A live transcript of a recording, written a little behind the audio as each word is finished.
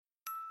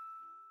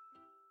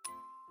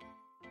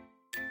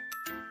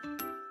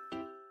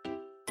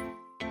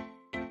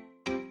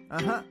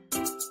I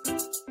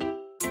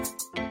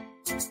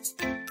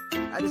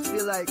just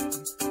feel like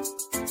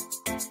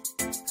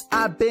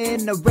I've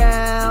been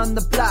around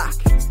the block,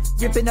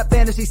 ripping up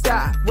fantasy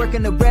stock,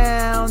 working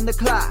around the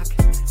clock.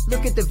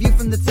 Look at the view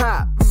from the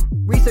top.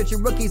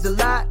 Researching rookies a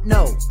lot?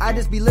 No, I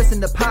just be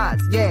listening to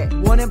pods. Yeah,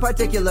 one in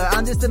particular,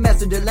 I'm just a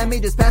messenger. Let me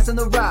just pass on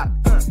the rock.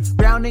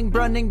 Browning,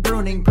 brunning,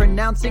 pruning,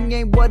 pronouncing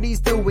ain't what he's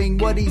doing.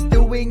 What he's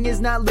doing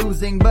is not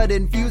losing, but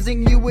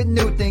infusing you with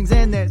new things.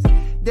 And there's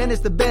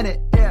Dennis the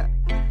Bennett, yeah.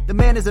 The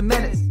man is a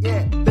menace,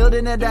 yeah.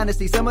 Building a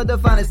dynasty, some of the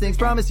finest things.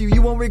 Promise you,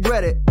 you won't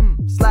regret it.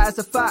 Sly as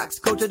a fox,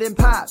 cultured in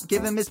pop.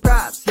 Give him his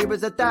props. Here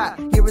is a thought,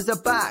 here is a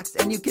box.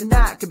 And you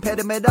cannot compare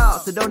them at all,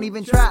 so don't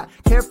even try.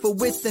 Careful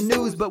with the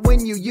news, but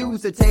when you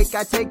use a take,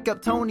 I take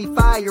up Tony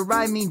Fire.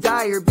 I mean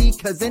Dyer,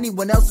 because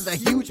anyone else is a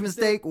huge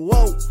mistake.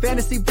 Whoa,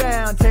 fantasy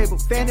round table,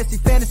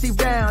 fantasy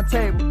round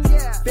table.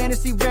 Yeah.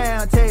 Fantasy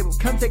round table,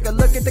 come take a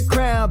look at the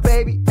crown,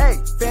 baby. Hey,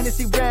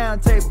 fantasy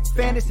round table,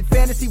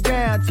 fantasy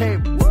round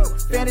table. Woo.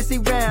 Fantasy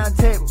round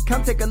table,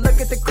 come take a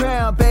look at the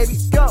crown, baby.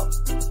 Go.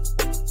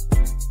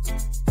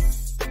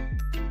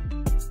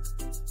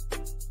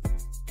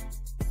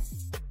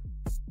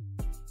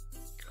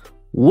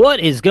 What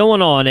is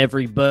going on,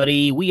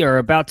 everybody? We are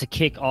about to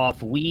kick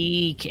off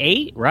week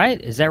 8, right?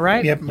 Is that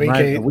right? Yep, week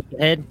 8. Week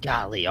ahead?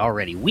 Golly,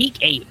 already. Week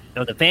 8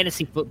 of the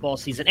fantasy football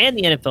season and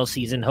the NFL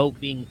season,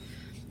 hoping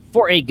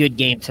for a good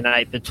game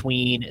tonight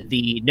between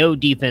the no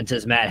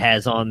defenses Matt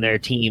has on their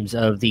teams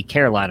of the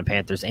Carolina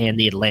Panthers and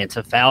the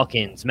Atlanta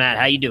Falcons. Matt,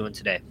 how you doing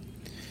today?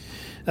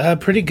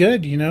 Pretty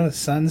good. You know, the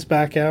sun's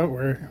back out.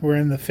 We're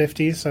in the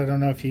 50s. I don't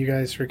know if you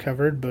guys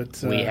recovered,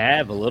 but we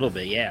have a little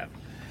bit, yeah.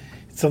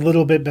 It's a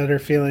little bit better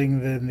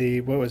feeling than the,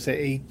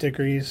 8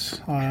 degrees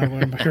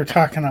when we were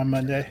talking on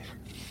Monday.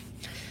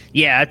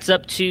 Yeah, it's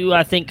up to,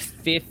 I think,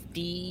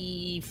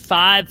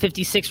 55,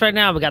 56 right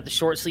now. We got the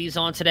short sleeves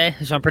on today,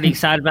 so I'm pretty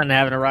excited about not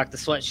having to rock the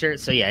sweatshirt.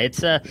 So, yeah,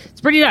 it's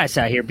pretty nice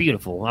out here.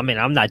 Beautiful. I mean,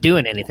 I'm not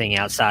doing anything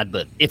outside,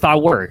 but if I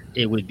were,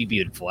 it would be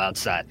beautiful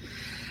outside.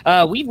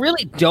 We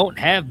really don't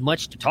have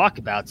much to talk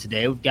about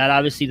today. We've got,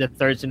 obviously, the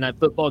Thursday night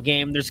football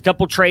game. There's a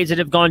couple trades that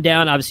have gone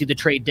down. Obviously, the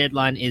trade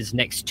deadline is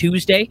next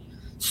Tuesday.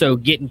 So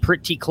getting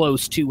pretty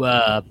close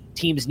to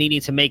teams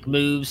needing to make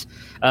moves.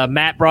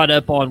 Matt brought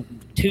up on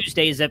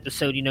Tuesday's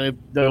episode, you know,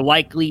 the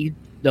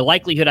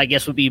likelihood, I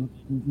guess, would be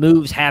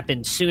moves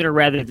happen sooner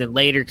rather than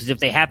later, because if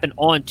they happen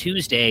on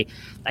Tuesday,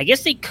 I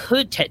guess they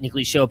could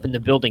technically show up in the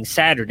building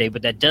Saturday,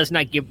 but that does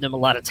not give them a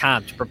lot of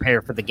time to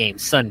prepare for the game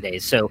Sunday.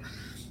 So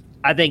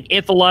I think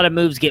if a lot of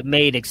moves get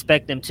made,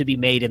 expect them to be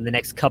made in the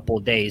next couple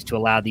of days to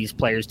allow these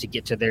players to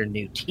get to their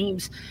new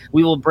teams.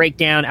 We will break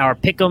down our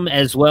pick'em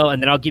as well,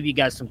 and then I'll give you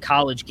guys some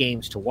college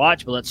games to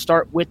watch. But let's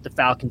start with the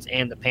Falcons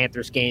and the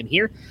Panthers game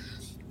here.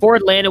 For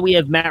Atlanta, we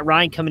have Matt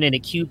Ryan coming in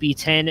at QB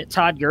 10,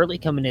 Todd Gurley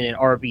coming in at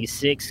RB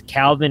 6,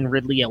 Calvin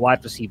Ridley at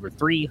wide receiver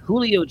 3,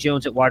 Julio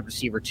Jones at wide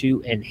receiver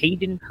 2, and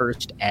Hayden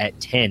Hurst at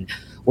 10.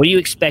 What are you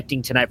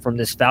expecting tonight from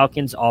this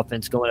Falcons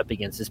offense going up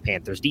against this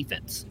Panthers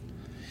defense?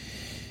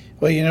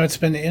 Well, you know, it's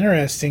been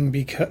interesting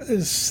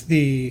because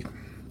the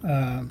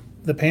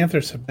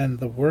Panthers have been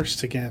the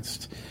worst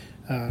against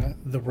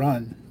the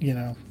run, you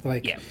know,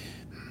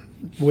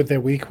 with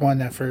their week 1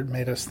 effort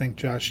made us think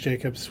Josh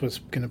Jacobs was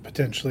going to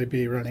potentially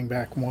be running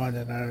back 1,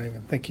 and I don't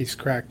even think he's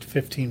cracked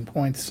 15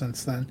 points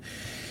since then.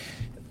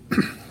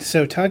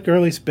 So Todd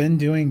Gurley's been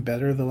doing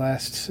better the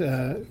last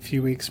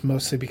few weeks,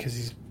 mostly because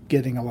he's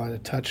getting a lot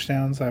of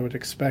touchdowns. I would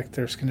expect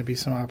there's going to be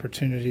some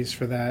opportunities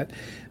for that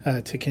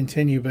to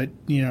continue. But,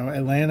 you know,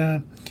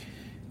 Atlanta,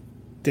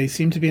 they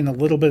seem to be in a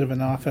little bit of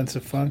an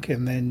offensive funk,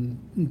 and then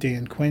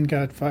Dan Quinn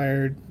got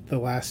fired. The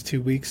last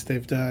 2 weeks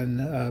they've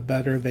done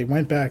better. They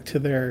went back to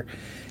their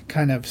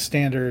kind of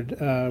standard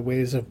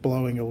ways of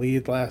blowing a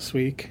lead last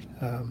week.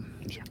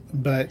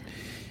 But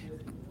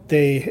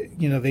they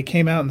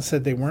came out and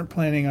said they weren't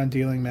planning on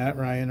dealing Matt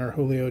Ryan or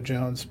Julio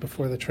Jones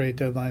before the trade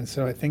deadline.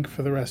 So I think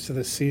for the rest of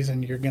the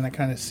season, you're going to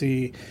kind of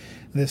see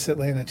this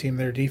Atlanta team.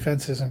 Their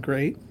defense isn't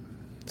great,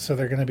 so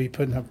they're going to be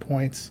putting up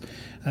points.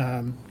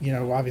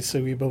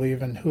 Obviously we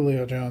believe in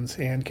Julio Jones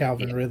and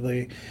Calvin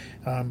Ridley.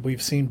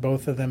 We've seen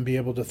both of them be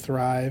able to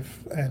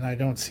thrive, and I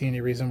don't see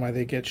any reason why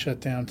they get shut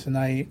down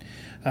tonight.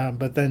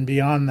 But then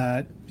beyond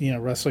that, you know,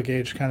 Russell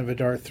Gage, kind of a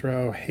dart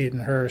throw. Hayden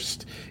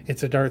Hurst,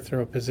 it's a dart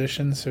throw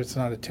position, so it's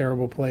not a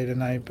terrible play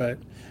tonight, but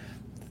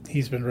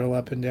he's been real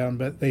up and down.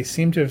 But they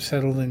seem to have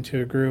settled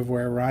into a groove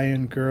where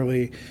Ryan,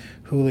 Gurley,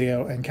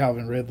 Julio, and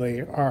Calvin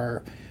Ridley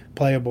are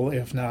playable,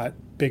 if not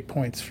big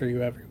points for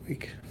you every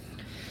week.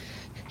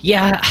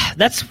 Yeah,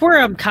 that's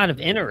where I'm kind of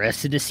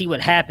interested to see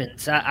what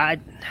happens.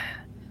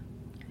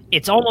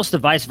 It's almost the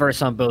vice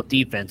versa on both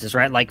defenses,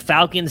 right? Like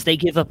Falcons, they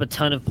give up a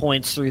ton of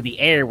points through the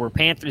air, where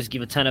Panthers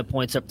give a ton of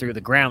points up through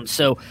the ground.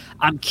 So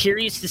I'm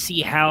curious to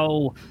see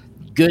how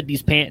good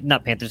these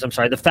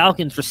the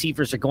Falcons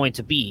receivers are going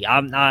to be.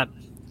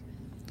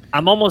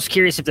 I'm almost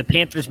curious if the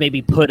Panthers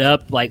maybe put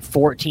up like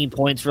 14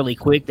 points really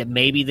quick, that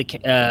maybe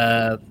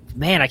the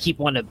man, I keep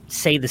wanting to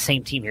say the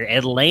same team here.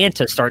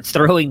 Atlanta starts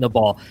throwing the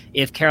ball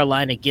if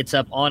Carolina gets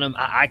up on them.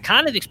 I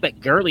kind of expect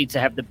Gurley to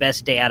have the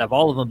best day out of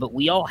all of them, but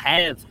we all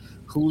have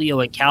Julio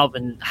and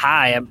Calvin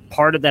high. And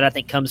part of that, I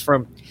think, comes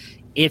from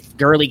if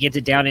Gurley gets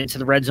it down into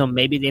the red zone,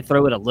 maybe they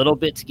throw it a little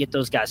bit to get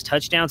those guys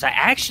touchdowns. I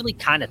actually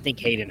kind of think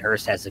Hayden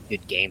Hurst has a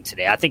good game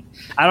today.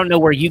 I don't know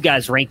where you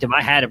guys ranked him.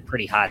 I had him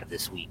pretty high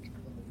this week.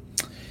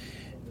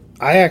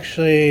 I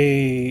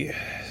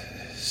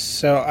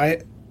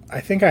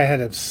think I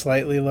had him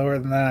slightly lower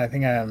than that. I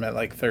think I had him at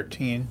like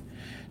 13,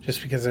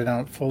 just because I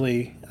don't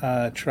fully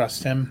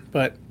trust him.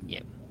 But yeah,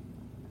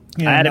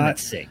 you know, I had him at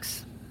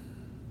 6.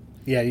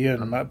 Yeah, you had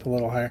him up a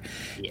little higher.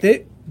 Yeah.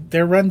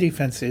 Their run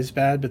defense is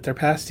bad, but their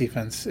pass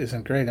defense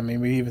isn't great. I mean,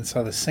 we even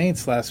saw the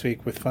Saints last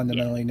week with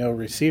fundamentally no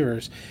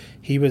receivers.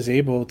 He was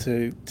able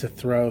to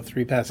throw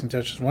 3 passing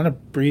touchdowns. One of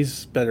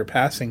Brees' better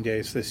passing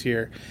days this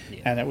year,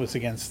 and it was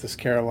against this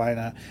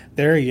Carolina.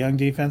 They're a young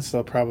defense.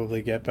 They'll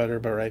probably get better,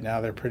 but right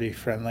now they're pretty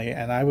friendly,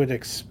 and I would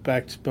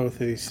expect both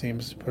of these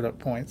teams to put up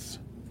points.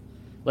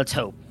 Let's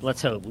hope.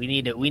 We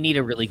need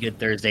a really good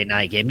Thursday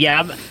night game.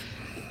 Yeah,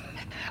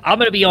 I'm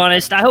going to be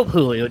honest. I hope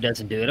Julio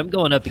doesn't do it. I'm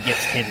going up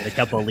against him in a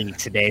couple of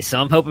leagues today, so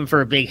I'm hoping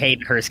for a big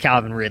Hayden Hurst,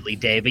 Calvin Ridley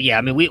day. But yeah,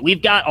 I mean,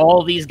 we've got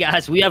all these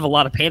guys. We have a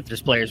lot of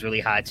Panthers players really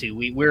high too.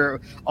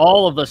 We're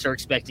all of us are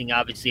expecting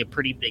obviously a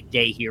pretty big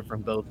day here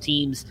from both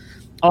teams.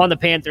 On the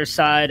Panthers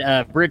side,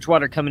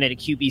 Bridgewater coming in at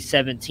QB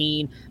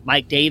 17.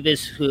 Mike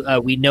Davis, who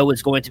we know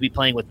is going to be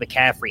playing with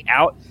McCaffrey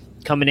out,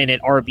 coming in at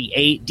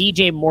RB8.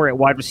 DJ Moore at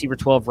wide receiver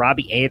 12.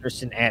 Robbie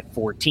Anderson at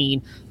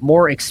 14.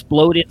 Moore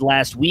exploded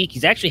last week.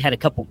 He's actually had a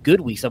couple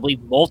good weeks. I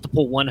believe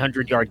multiple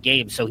 100-yard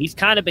games. So he's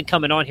kind of been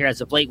coming on here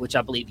as of late, which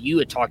I believe you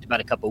had talked about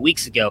a couple of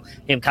weeks ago,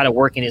 him kind of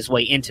working his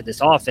way into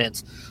this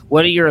offense.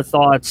 What are your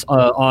thoughts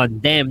on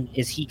them?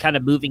 Is he kind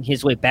of moving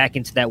his way back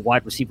into that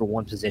wide receiver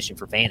 1 position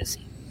for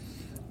fantasy?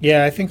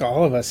 Yeah, I think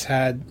all of us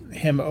had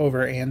him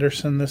over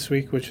Anderson this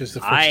week, which is the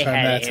first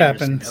time that's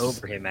happened.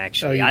 Over him,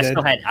 actually. Oh,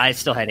 I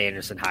still had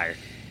Anderson higher.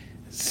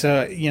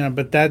 So,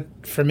 but that,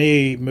 for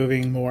me,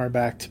 moving more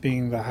back to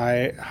being the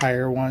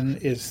higher one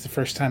is the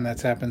first time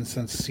that's happened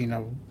since,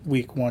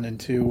 week 1 and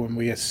 2, when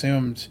we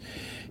assumed,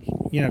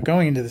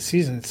 going into the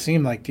season, it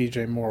seemed like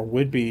DJ Moore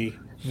would be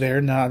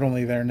not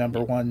only their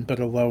number 1, but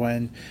a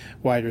low-end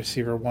wide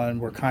receiver 1.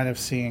 We're kind of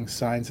seeing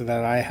signs of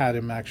that. I had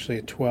him actually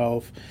at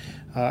 12.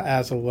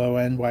 As a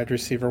low-end wide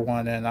receiver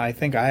 1, and I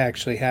think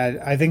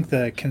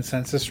the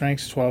consensus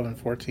ranks 12 and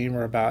 14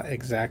 were about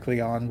exactly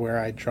on where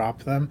I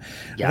dropped them.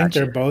 Gotcha. I think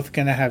they're both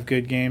going to have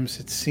good games.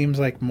 It seems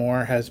like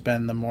Moore has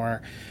been the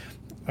more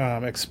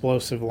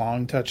explosive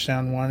long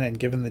touchdown one, and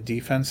given the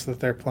defense that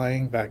they're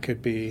playing, that could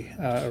be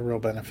a real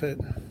benefit.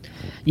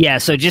 Yeah,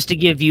 so just to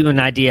give you an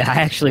idea, I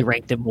actually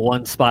ranked them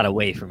 1 spot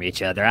away from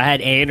each other. I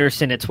had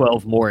Anderson at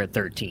 12, Moore at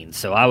 13.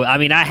 So,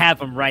 I have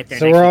them right there.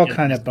 So we're all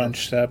kind of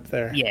bunched up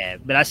there. Yeah,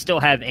 but I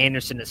still have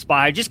Anderson at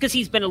spot just because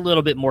he's been a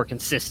little bit more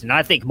consistent.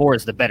 I think Moore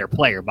is the better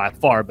player by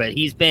far, but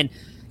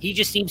he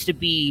just seems to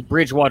be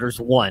Bridgewater's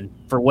 1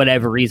 for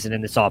whatever reason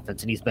in this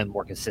offense, and he's been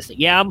more consistent.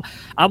 Yeah,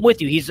 I'm with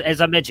you. He's,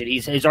 as I mentioned,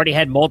 he's already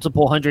had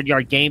multiple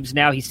 100-yard games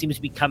now. He seems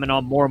to be coming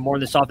on more and more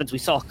in this offense. We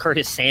saw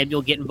Curtis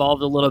Samuel get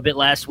involved a little bit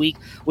last week,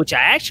 which I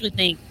actually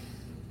think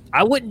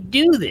I wouldn't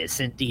do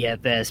this in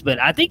DFS, but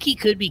I think he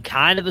could be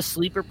kind of a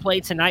sleeper play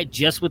tonight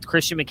just with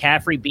Christian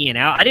McCaffrey being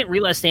out. I didn't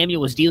realize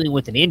Samuel was dealing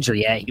with an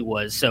injury. Yeah, he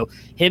was. So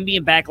him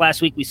being back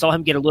last week, we saw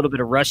him get a little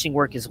bit of rushing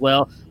work as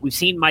well. We've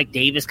seen Mike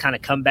Davis kind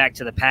of come back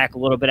to the pack a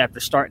little bit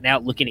after starting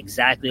out looking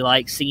exactly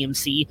like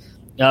CMC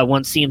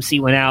once CMC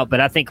went out.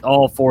 But I think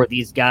all 4 of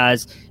these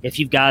guys, if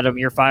you've got them,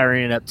 you're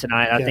firing it up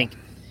tonight. I think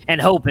and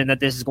hoping that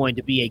this is going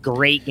to be a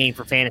great game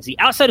for fantasy.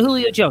 Outside of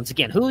Julio Jones,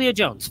 again, Julio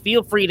Jones,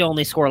 feel free to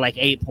only score like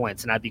 8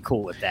 points, and I'd be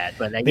cool with that.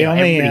 But the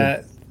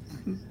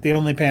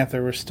only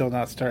Panther we're still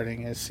not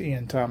starting is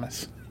Ian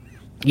Thomas.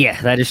 Yeah,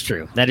 that is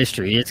true.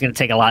 It's going to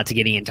take a lot to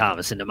get Ian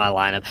Thomas into my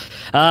lineup.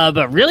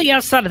 But really,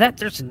 outside of that,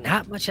 there's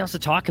not much else to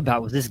talk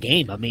about with this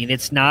game. I mean,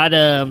 it's not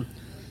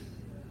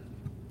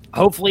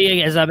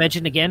hopefully, as I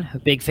mentioned again, a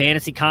big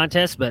fantasy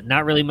contest, but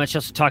not really much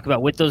else to talk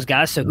about with those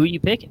guys. So who are you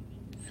picking?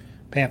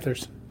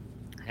 Panthers.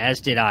 As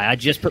did I. I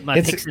just put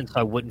my picks in so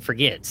I wouldn't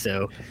forget.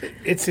 So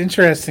it's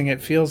interesting. It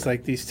feels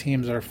like these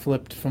teams are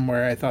flipped from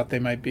where I thought they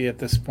might be at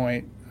this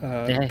point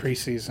in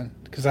preseason.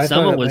 Because I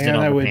thought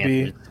Atlanta would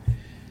be.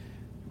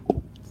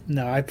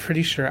 No, I'm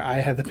pretty sure I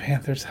had the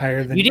Panthers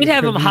higher than you did.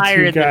 Have them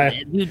higher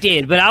than you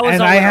did, but I was.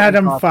 And I had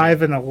them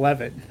 5 and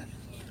 11.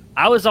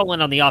 I was all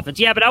in on the offense.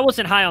 Yeah, but I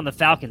wasn't high on the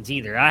Falcons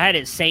either. I had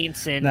it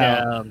Saints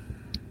and.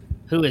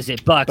 Who is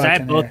it? Bucks. I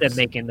had both them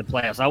making the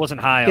playoffs. I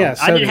wasn't high on.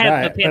 I didn't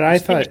have the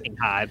Panthers finishing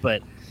high,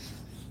 but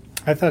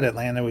I thought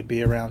Atlanta would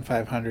be around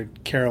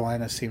 500.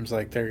 Carolina seems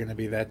like they're going to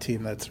be that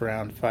team that's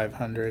around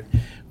 500,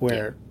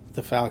 where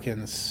the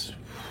Falcons,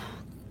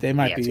 they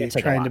might be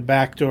trying to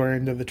backdoor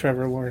into the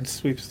Trevor Lawrence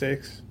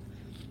sweepstakes.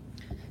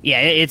 Yeah,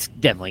 it's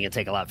definitely going to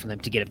take a lot for them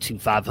to get up to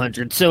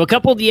 500. So a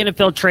couple of the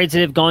NFL trades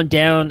that have gone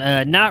down,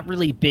 not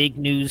really big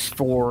news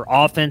for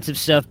offensive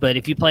stuff, but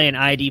if you play in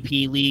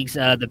IDP leagues,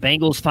 the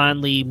Bengals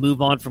finally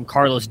move on from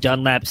Carlos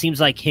Dunlap.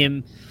 Seems like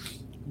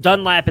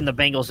Dunlap and the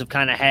Bengals have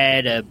kind of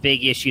had a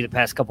big issue the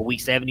past couple of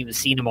weeks. They haven't even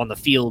seen him on the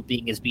field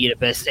being as beat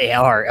up as they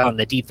are on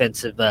the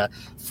defensive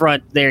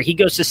front there. He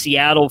goes to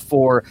Seattle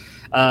for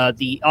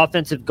the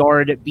offensive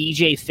guard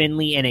B.J.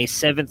 Finley and a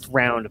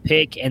 7th-round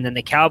pick, and then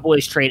the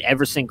Cowboys trade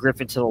Everson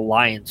Griffin to the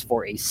Lions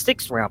for a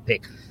 6th-round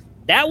pick.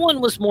 That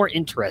one was more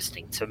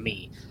interesting to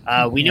me.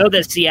 We know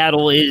that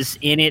Seattle is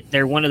in it.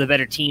 They're one of the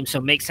better teams, so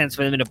it makes sense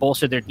for them to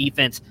bolster their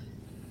defense.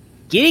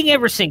 Getting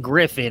Everson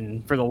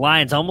Griffin for the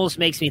Lions almost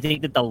makes me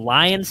think that the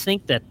Lions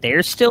think that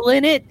they're still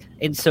in it,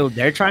 and so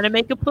they're trying to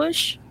make a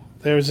push.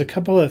 There's a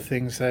couple of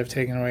things that I've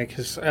taken away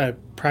because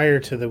prior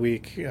to the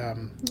week,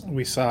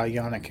 we saw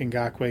Yannick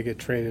Ngakoue get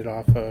traded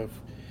off of.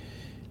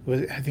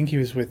 I think he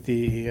was with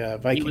the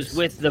Vikings. He was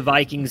with the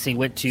Vikings. He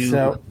went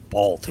to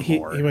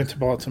Baltimore. He went to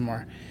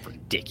Baltimore.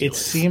 Ridiculous.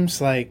 It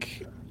seems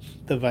like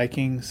the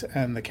Vikings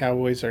and the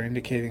Cowboys are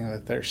indicating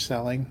that they're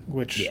selling,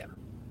 which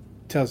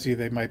tells you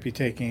they might be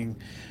taking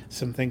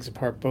some things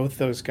apart. Both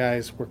those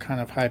guys were kind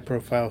of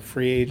high-profile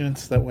free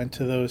agents that went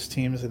to those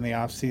teams in the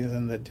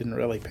offseason that didn't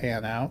really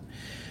pan out.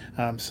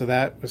 So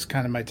that was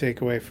kind of my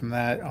takeaway from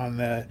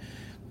that.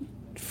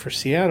 For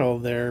Seattle,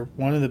 they're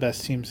one of the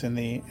best teams in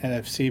the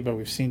NFC, but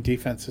we've seen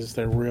defenses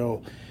their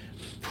real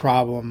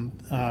problem.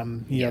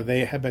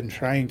 They have been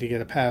trying to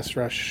get a pass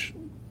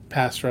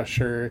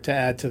rusher to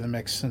add to the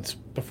mix since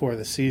before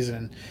the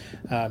season.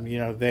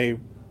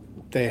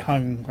 They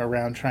hung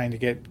around trying to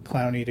get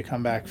Clowney to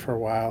come back for a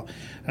while.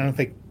 I don't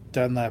think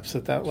Dunlap's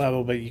at that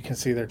level, but you can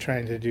see they're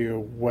trying to do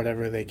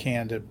whatever they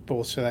can to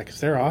bolster that because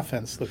their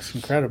offense looks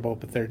incredible,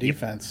 but their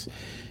defense,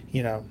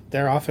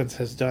 their offense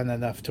has done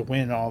enough to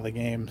win all the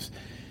games.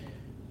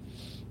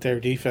 Their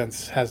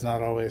defense has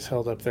not always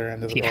held up their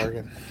end of the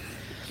bargain.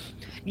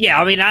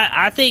 Yeah, I mean,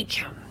 I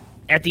think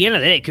at the end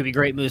of the day, it could be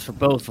great moves for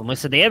both of them. Like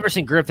I said, the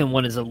Everson Griffin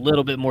one is a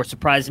little bit more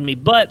surprising to me,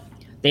 but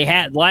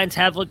Lions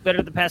have looked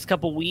better the past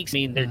couple of weeks. I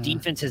mean, their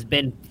defense has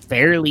been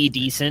fairly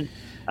decent.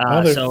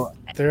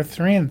 They're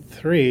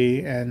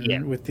 3-3,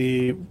 and with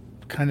the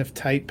kind of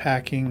tight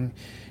packing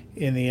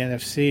in the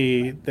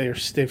NFC,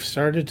 they've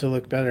started to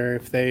look better.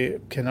 If they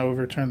can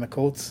overturn the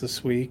Colts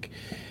this week,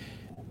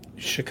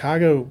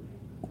 Chicago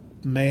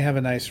may have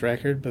a nice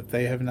record, but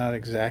they have not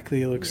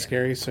exactly looked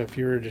scary. So if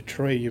you were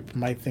Detroit, you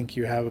might think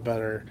you have a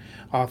better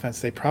offense.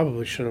 They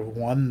probably should have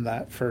won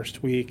that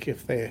first week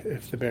if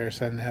the Bears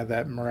hadn't had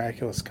that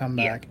miraculous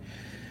comeback.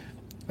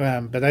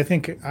 But I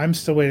think I'm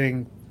still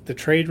waiting. The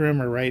trade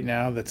rumor right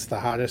now that's the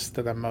hottest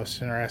that I'm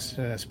most interested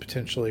in is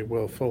potentially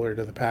Will Fuller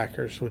to the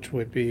Packers, which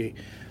would be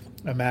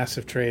a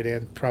massive trade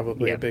and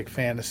probably a big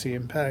fantasy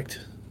impact.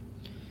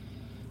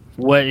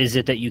 What is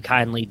it that you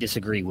kindly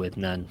disagree with?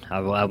 None.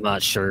 I'm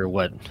not sure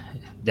what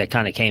that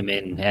kind of came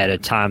in at a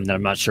time that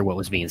I'm not sure what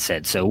was being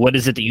said. So what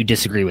is it that you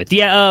disagree with?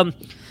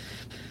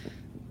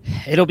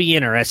 It'll be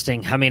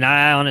interesting. I mean,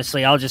 I'll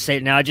just say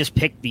it now. I just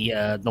picked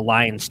the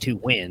Lions to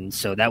win,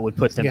 so that would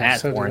put them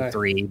at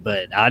 4-3.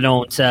 But I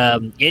don't. I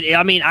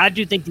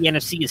do think the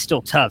NFC is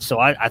still tough. So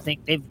I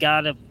think they've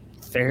got a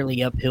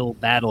fairly uphill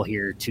battle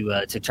here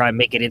to try and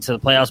make it into the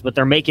playoffs. But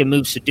they're making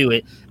moves to do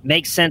it.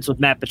 Makes sense with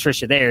Matt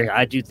Patricia there.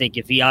 I do think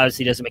if he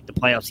obviously doesn't make the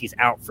playoffs, he's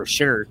out for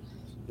sure.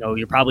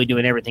 You're probably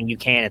doing everything you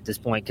can at this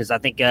point because I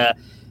think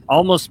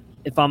almost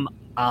if I'm.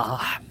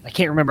 I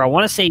can't remember. I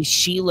want to say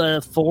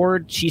Sheila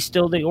Ford. She's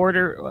still the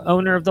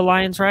owner of the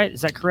Lions, right?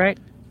 Is that correct?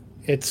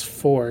 It's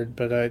Ford,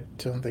 but I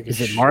don't think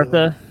it's. Is it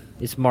Martha?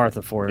 It's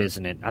Martha Ford,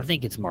 isn't it? I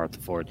think it's Martha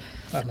Ford.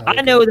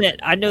 I know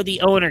the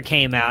owner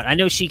came out. I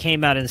know she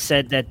came out and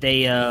said that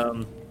they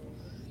on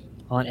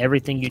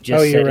everything you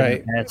just said right.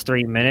 in the past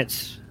 3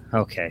 minutes.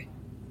 Okay.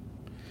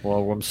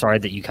 Well, I'm sorry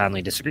that you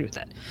kindly disagree with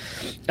that.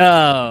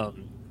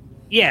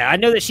 I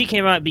know that she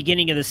came out at the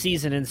beginning of the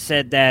season and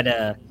said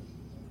that.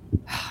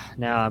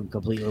 Now I'm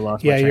completely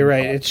lost. Yeah, you're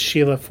right. It's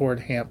Sheila Ford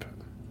Hamp.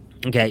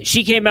 Okay.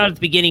 She came out at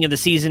the beginning of the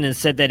season and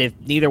said that if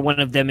neither one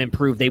of them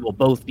improve, they will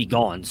both be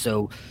gone.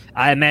 So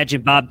I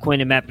imagine Bob Quinn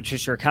and Matt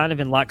Patricia are kind of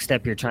in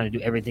lockstep here trying to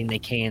do everything they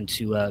can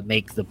to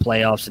make the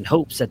playoffs in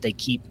hopes that they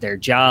keep their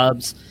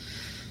jobs.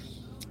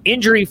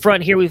 Injury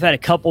front here, we've had a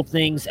couple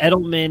things.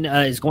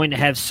 Edelman is going to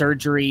have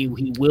surgery.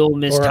 He will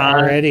miss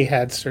time. Already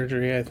had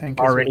surgery, I think.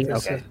 Already?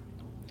 Okay.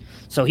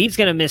 So he's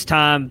going to miss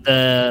time.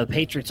 The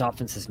Patriots'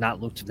 offense has not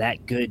looked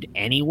that good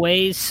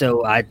anyways,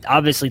 so I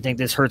obviously think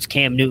this hurts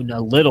Cam Newton a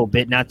little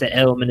bit. Not that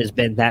Edelman has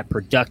been that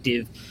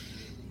productive.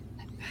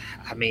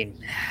 I mean,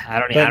 I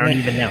don't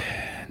even know.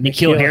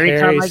 N'Keal Harry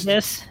time, I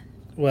guess?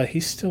 Well,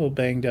 he's still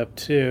banged up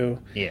too.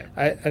 Yeah.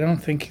 I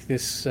don't think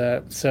this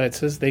so it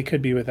says they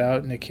could be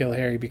without N'Keal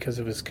Harry because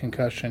of his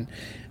concussion.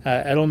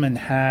 Edelman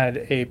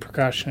had a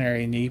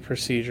precautionary knee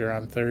procedure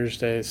on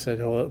Thursday, said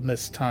he'll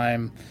miss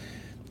time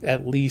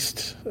at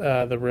least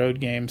the road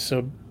game.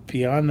 So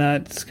beyond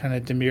that, it's kind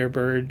of Damiere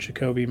Byrd,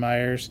 Jacoby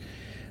Myers.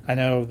 I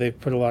know they've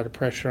put a lot of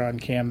pressure on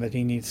Cam that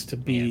he needs to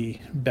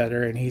be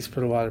better, and he's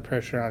put a lot of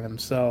pressure on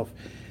himself.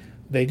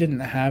 They didn't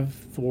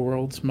have the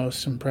world's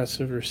most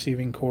impressive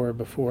receiving core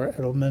before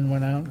Edelman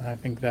went out. I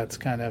think that's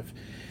kind of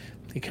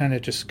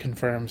just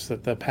confirms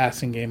that the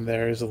passing game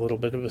there is a little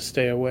bit of a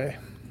stay away.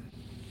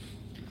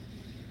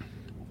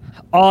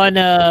 On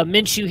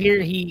Minshew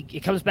here, he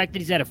comes back that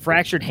he's had a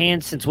fractured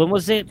hand since when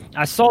was it?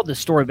 I saw the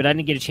story, but I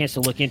didn't get a chance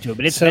to look into it.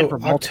 But it's been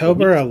for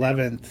October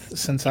 11th.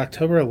 Since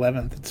October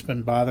 11th, it's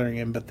been bothering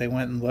him. But they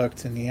went and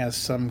looked, and he has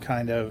some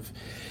kind of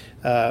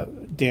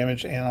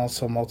damage and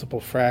also multiple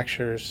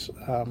fractures,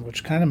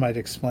 which kind of might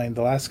explain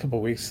the last couple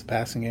of weeks. The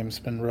passing game's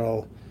been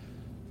real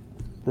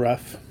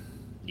rough.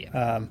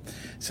 Yeah.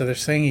 So they're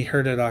saying he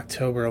hurt it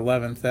October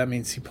 11th. That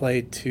means he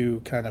played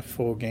 2 kind of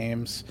full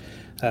games.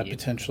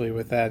 Potentially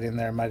with that in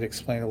there might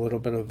explain a little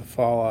bit of the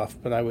fall off,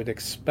 but I would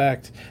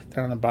expect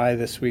they're on a bye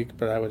this week,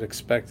 but I would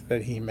expect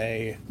that he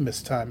may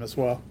miss time as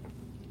well.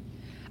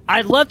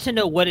 I'd love to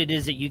know what it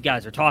is that you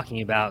guys are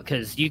talking about,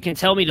 because you can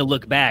tell me to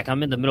look back.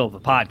 I'm in the middle of a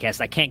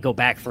podcast. I can't go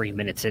back 3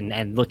 minutes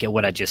and look at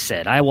what I just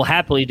said. I will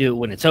happily do it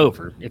when it's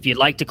over. If you'd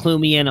like to clue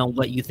me in on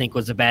what you think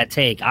was a bad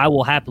take, I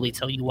will happily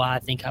tell you why I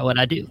think what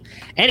I do.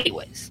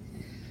 Anyways,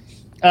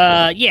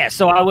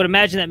 so I would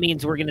imagine that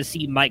means we're going to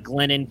see Mike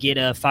Glennon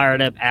get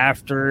fired up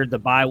after the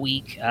bye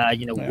week.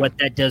 What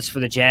that does for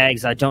the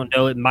Jags, I don't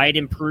know. It might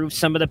improve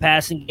some of the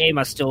passing game.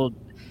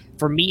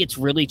 For me, it's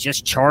really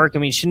just Chark. I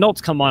mean,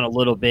 Chenault's come on a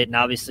little bit, and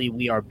obviously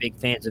we are big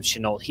fans of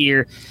Chenault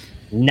here.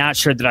 Not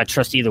sure that I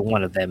trust either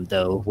one of them,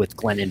 though, with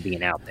Glennon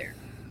being out there.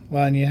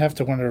 Well, and you have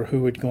to wonder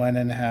who would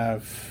Glennon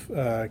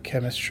have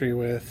chemistry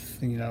with,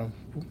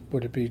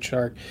 would it be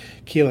Chark?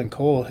 Keelan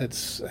Cole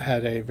has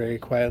had a very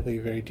quietly,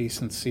 very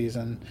decent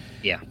season.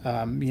 Yeah.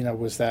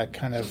 Was that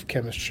kind of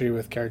chemistry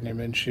with Gardner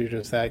Minshew?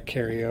 Does that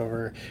carry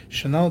over?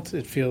 Chenault,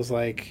 it feels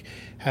like,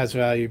 has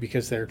value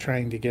because they're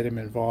trying to get him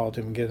involved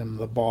and get him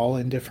the ball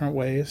in different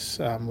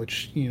ways,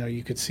 which,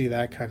 you could see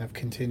that kind of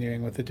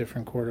continuing with a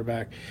different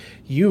quarterback.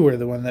 You were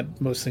the one that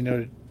mostly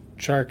noted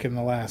Chark in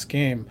the last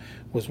game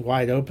was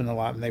wide open a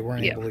lot, and they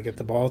weren't able to get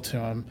the ball to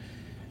him.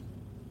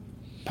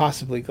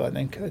 Possibly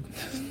Glennon could.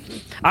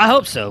 I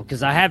hope so,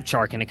 because I have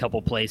Chark in a couple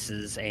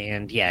places,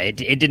 and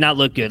it did not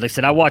look good. Like I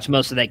said, I watched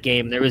most of that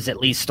game. There was at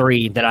least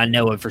 3 that I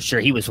know of for sure.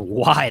 He was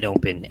wide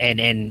open,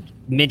 and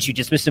Minshew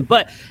just missed him.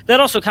 But that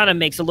also kind of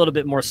makes a little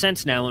bit more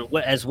sense now,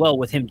 as well,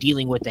 with him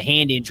dealing with the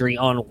hand injury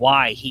on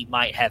why he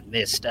might have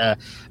missed the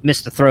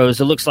throws.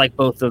 It looks like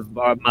both of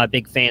my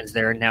big fans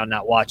there are now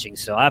not watching,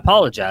 so I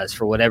apologize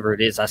for whatever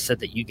it is I said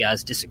that you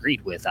guys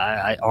disagreed with.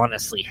 I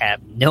honestly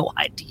have no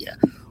idea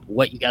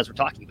what you guys were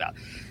talking about.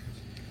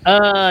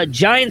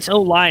 Giants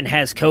O-line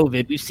has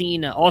COVID. We've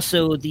seen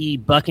also a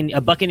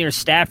Buccaneer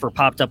staffer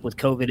popped up with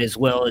COVID as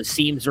well. It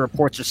seems the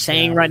reports are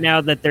saying right now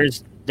that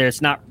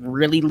there's not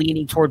really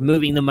leaning toward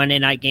moving the Monday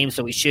night game,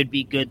 so we should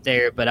be good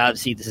there. But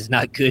obviously this is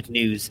not good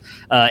news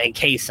in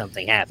case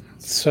something happens.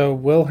 So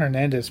Will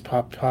Hernandez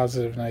popped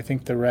positive, and I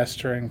think the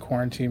rest are in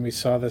quarantine. We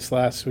saw this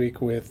last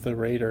week with the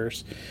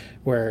Raiders,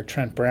 where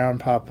Trent Brown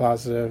popped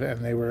positive,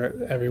 and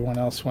everyone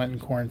else went in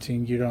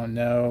quarantine. You don't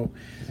know.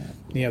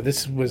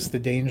 This was the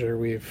danger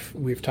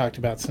we've talked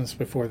about since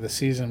before the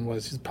season,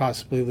 was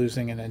possibly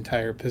losing an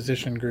entire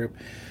position group.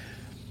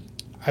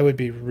 I would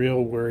be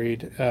real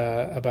worried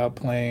about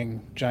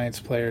playing Giants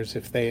players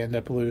if they end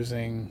up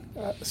losing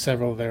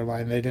several of their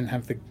line. They didn't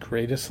have the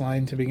greatest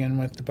line to begin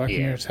with. The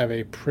Buccaneers have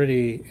a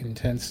pretty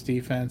intense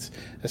defense,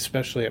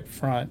 especially up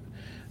front.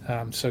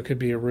 So it could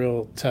be a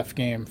real tough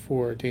game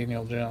for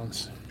Daniel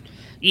Jones.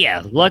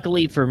 Yeah,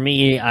 luckily for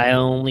me, I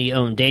only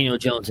own Daniel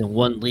Jones in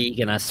one league,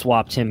 and I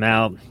swapped him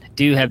out.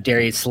 Do have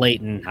Darius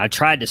Slayton. I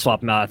tried to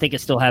swap him out. I think I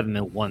still have him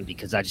in one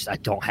because I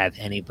don't have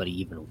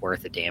anybody even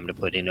worth a damn to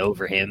put in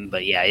over him.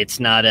 But yeah, it's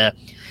not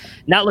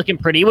looking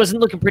pretty. It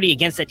wasn't looking pretty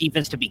against that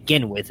defense to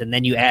begin with, and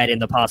then you add in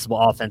the possible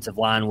offensive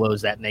line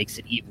woes that makes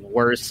it even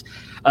worse.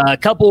 A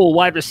couple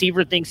wide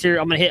receiver things here.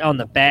 I'm going to hit on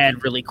the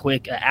bad really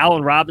quick.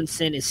 Allen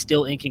Robinson is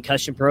still in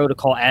concussion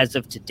protocol as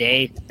of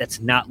today. That's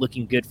not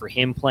looking good for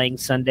him playing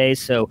Sunday,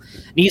 so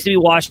needs to be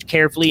watched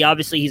carefully.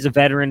 Obviously, he's a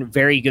veteran,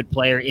 very good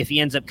player. If he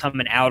ends up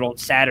coming out on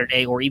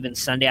Saturday or even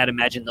Sunday, I'd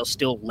imagine they'll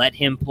still let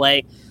him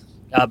play.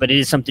 But it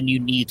is something you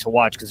need to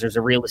watch because there's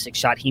a realistic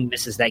shot he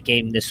misses that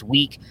game this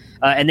week.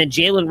 And then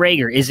Jalen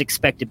Reagor is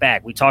expected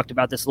back. We talked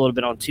about this a little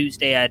bit on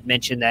Tuesday. I had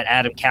mentioned that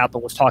Adam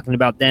Kaplan was talking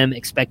about them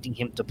expecting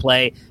him to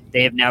play.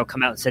 They have now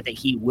come out and said that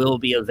he will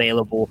be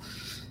available.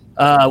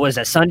 Was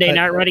that Sunday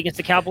night right against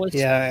the Cowboys?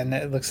 Yeah, and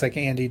it looks like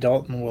Andy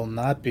Dalton will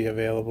not be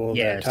available.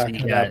 Yeah, they're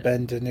talking about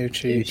Ben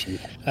DiNucci.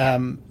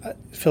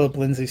 Philip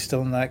Lindsay's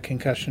still in that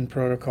concussion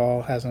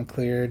protocol, hasn't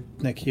cleared.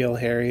 N'Keal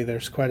Harry,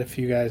 there's quite a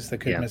few guys that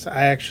could miss.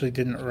 I actually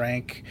didn't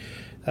rank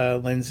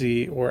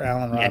Lindsay or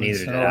Allen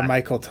Robinson or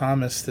Michael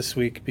Thomas this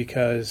week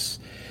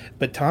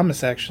but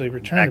Thomas actually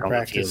returned to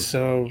practice.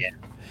 So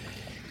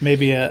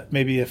maybe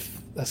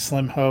if a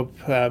slim hope.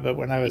 But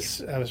when I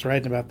was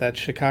writing about that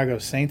Chicago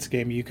Saints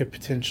game, you could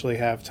potentially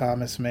have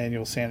Thomas,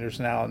 Emmanuel Sanders,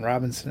 and Allen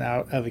Robinson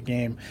out of a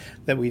game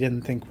that we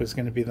didn't think was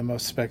going to be the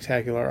most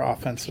spectacular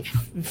offensive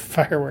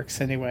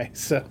fireworks anyway.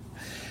 So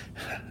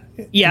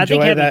yeah,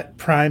 enjoy that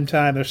prime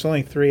time. There's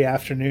only 3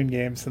 afternoon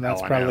games, and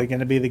that's probably going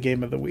to be the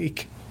game of the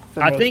week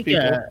for most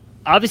people.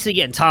 Obviously,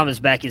 getting Thomas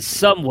back is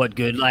somewhat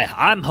good. Like,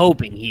 I'm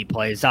hoping he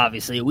plays.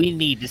 Obviously, we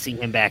need to see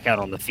him back out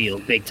on the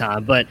field big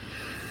time. But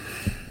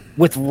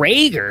with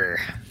Reagor,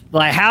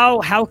 like,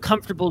 how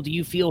comfortable do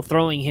you feel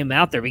throwing him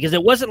out there? Because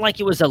it wasn't like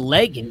it was a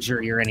leg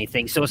injury or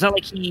anything. So it's not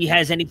like he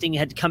has anything. He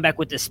had to come back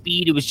with the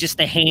speed. It was just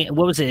the hand.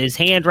 What was it? His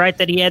hand, right?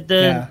 That he had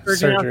the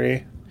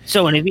surgery.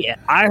 So,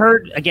 I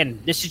heard, again,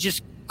 this is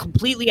just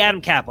completely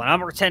Adam Kaplan. I'm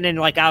pretending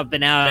like I've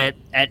been out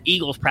at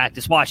Eagles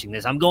practice watching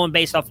this. I'm going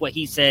based off what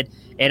he said,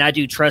 and I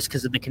do trust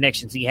because of the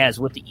connections he has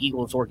with the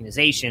Eagles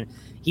organization.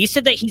 He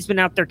said that he's been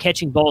out there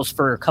catching balls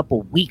for a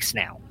couple weeks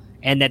now,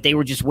 and that they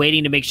were just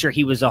waiting to make sure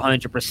he was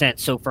 100%.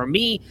 So for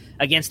me,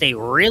 against a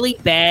really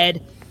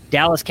bad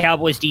Dallas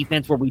Cowboys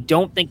defense where we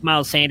don't think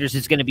Miles Sanders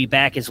is going to be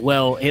back as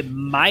well, it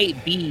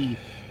might be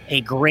a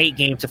great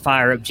game to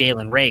fire up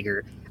Jalen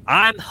Reagor.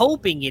 I'm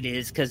hoping it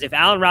is, because if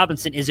Allen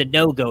Robinson is a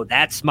no-go,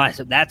 that's my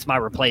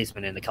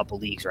replacement in a couple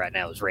leagues right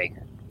now is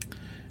Reagor.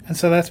 And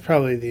so that's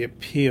probably the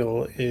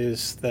appeal,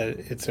 is that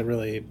it's a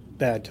really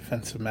bad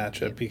defensive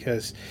matchup,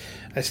 because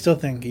I still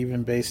think,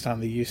 even based on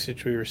the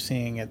usage we were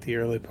seeing at the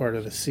early part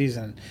of the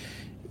season,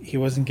 he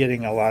wasn't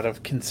getting a lot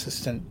of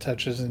consistent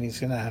touches, and he's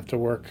going to have to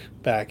work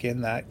back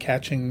in that.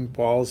 Catching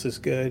balls is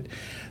good.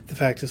 The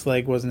fact his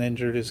leg wasn't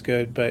injured is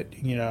good, but,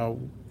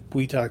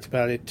 we talked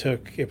about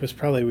it was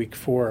probably week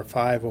 4 or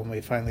 5 when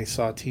we finally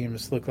saw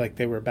teams look like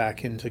they were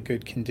back into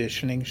good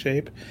conditioning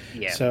shape.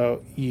 Yeah.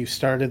 So you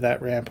started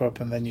that ramp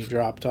up and then you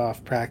dropped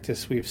off.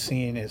 Practice, we've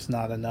seen, is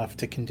not enough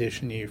to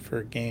condition you for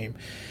a game.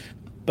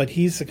 But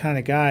he's the kind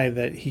of guy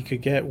that he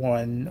could get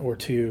 1 or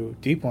 2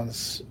 deep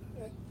ones,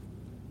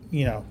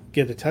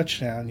 get a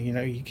touchdown.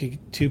 You could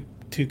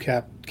two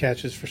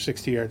catches for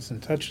 60 yards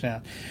and a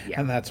touchdown,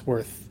 and that's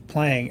worth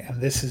playing. And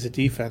this is a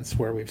defense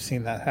where we've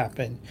seen that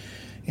happen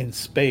in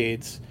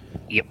spades.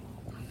 Yep.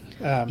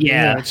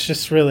 It's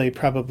just really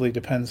probably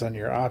depends on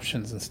your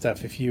options and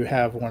stuff. If you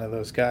have one of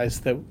those guys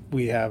that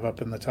we have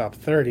up in the top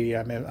 30,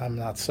 I mean, I'm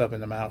not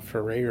subbing them out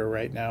for Reagor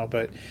right now,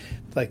 but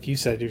like you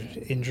said,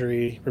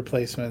 injury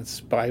replacements,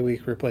 bye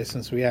week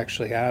replacements, we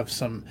actually have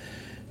some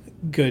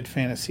good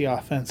fantasy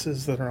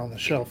offenses that are on the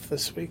shelf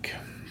this week.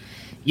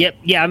 Yep.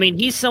 Yeah, I mean,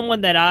 he's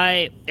someone that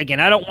I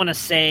don't want to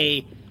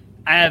say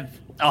I have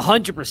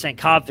 100%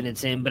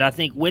 confidence in, but I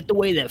think with the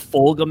way that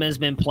Fulgham has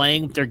been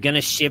playing, they're going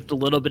to shift a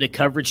little bit of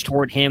coverage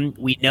toward him.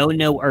 We know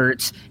no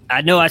Ertz.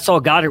 I know I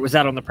saw Goddard was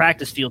out on the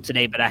practice field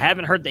today, but I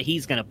haven't heard that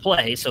he's going to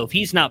play. So if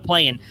he's not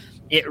playing,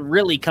 it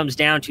really comes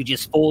down to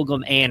just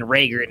Fulgham and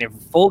Reagor. And if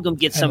Fulgham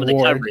gets some of the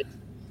coverage,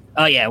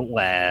 and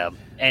Ward,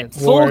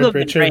 Fulgham,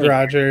 Richard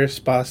Rodgers,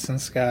 Boston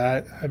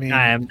Scott. I mean,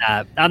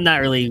 I'm not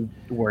really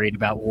worried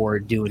about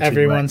Ward doing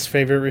everyone's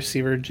favorite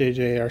receiver,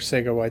 JJ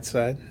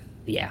Arcega-Whiteside.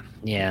 Yeah,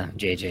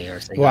 JJ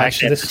Arcega. Well, I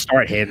actually have to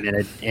start him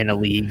in a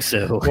league,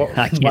 so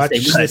I can't watch say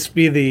much. This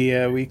be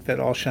the week that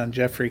Alshon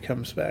Jeffrey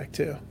comes back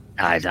too.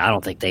 I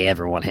don't think they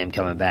ever want him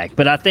coming back,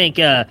 but I think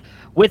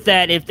with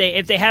that, if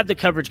they have the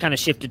coverage kind of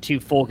shifted to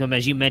Fulgham,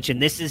 as you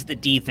mentioned, this is the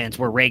defense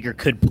where Reagor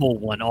could pull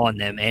one on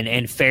them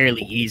and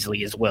fairly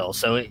easily as well.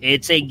 So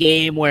it's a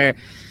game where,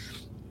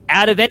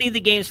 out of any of the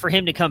games for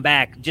him to come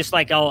back, just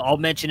like I'll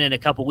mention in a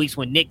couple weeks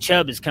when Nick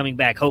Chubb is coming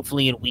back,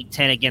 hopefully in Week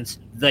 10 against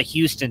the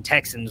Houston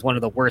Texans, one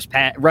of the worst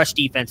rush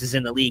defenses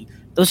in the league,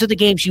 those are the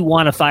games you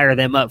want to fire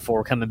them up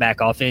for coming back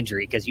off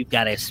injury, because you've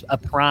got a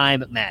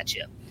prime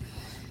matchup.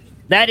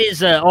 That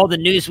is all the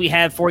news we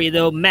have for you,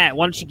 though. Matt,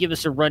 why don't you give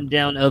us a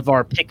rundown of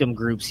our pick'em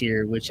groups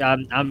here, which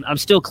I'm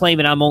still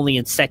claiming I'm only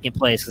in second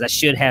place because I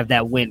should have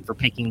that win for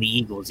picking the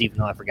Eagles, even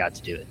though I forgot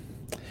to do it.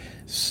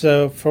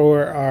 So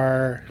for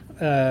our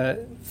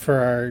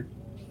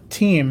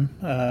team,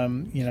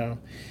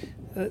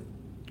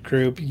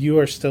 group, you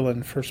are still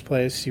in first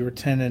place. You were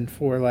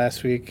 10-4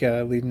 last week,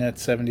 leading at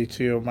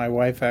 72. My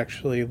wife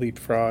actually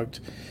leapfrogged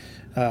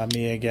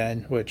me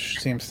again, which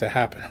seems to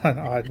happen on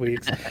odd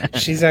weeks.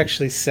 She's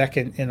actually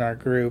second in our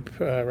group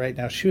right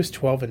now. She was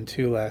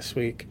 12-2 last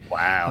week.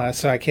 Wow.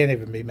 So I can't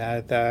even be mad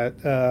at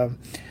that.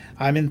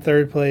 I'm in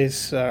third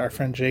place. Our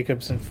friend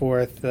Jacob's in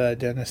fourth.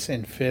 Dennis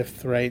in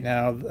fifth right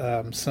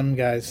now. Some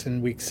guys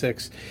in week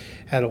 6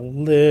 had a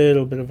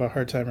little bit of a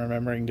hard time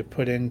remembering to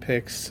put in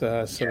picks,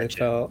 so they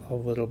fell a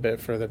little bit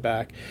further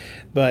back.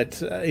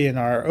 But in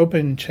our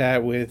open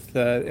chat with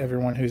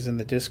everyone who's in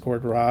the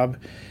Discord, Rob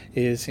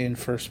is in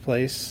first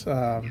place,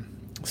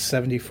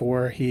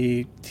 74.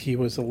 He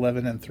was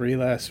 11-3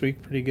 last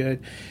week, pretty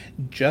good.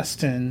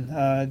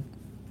 Justin,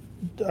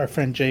 our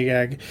friend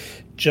Jagag,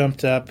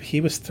 jumped up.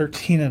 He was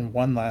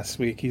 13-1 last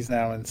week. He's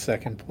now in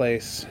second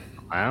place.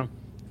 Wow.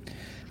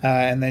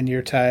 And then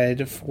you're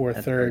tied for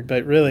third,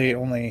 but really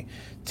only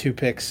 2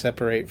 picks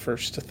separate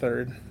first to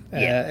third.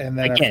 Yeah. And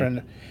then our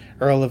friend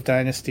Earl of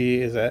Dynasty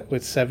is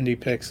with 70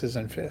 picks is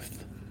in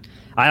fifth.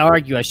 I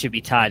argue I should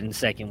be tied in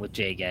second with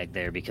J-Gag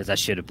there because I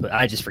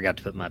just forgot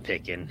to put my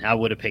pick in. I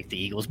would have picked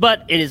the Eagles,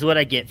 but it is what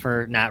I get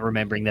for not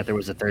remembering that there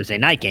was a Thursday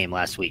night game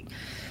last week.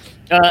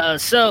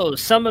 So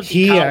some of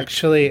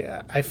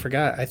I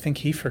forgot. I think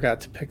he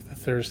forgot to pick the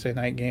Thursday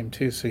night game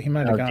too, so he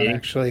might have gone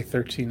actually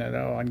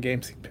 13-0 on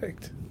games he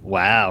picked.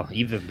 Wow,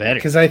 even better.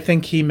 Because I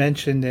think he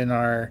mentioned in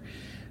our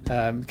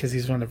because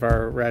he's one of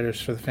our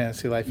writers for the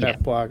Fantasy Life app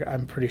blog.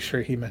 I'm pretty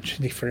sure he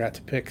mentioned he forgot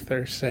to pick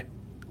Thursday.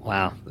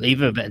 Wow,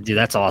 even dude,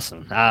 that's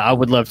awesome. I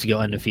would love to go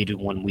undefeated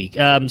 1 week.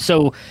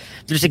 So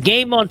there's a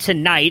game on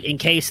tonight in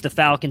case the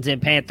Falcons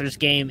and Panthers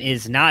game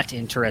is not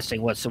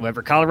interesting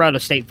whatsoever. Colorado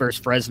State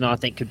versus Fresno, I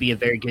think, could be a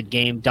very good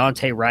game.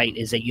 Dante Wright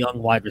is a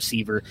young wide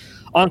receiver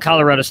on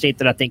Colorado State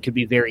that I think could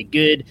be very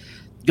good.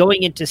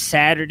 Going into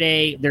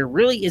Saturday, there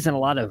really isn't a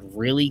lot of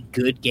really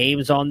good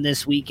games on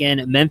this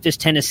weekend. Memphis,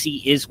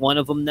 Tennessee is one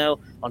of them, though.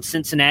 On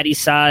Cincinnati's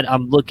side,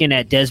 I'm looking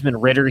at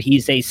Desmond Ridder.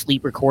 He's a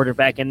sleeper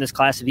quarterback in this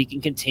class. If he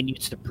can continue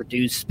to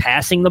produce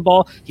passing the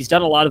ball, he's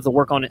done a lot of the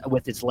work on it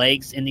with his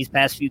legs in these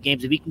past few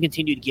games. If he can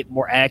continue to get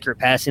more accurate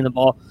passing the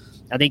ball,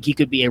 I think he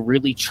could be a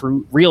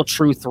real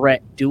true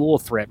threat, dual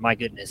threat, my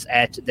goodness,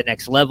 at the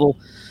next level.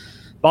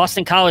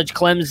 Boston College,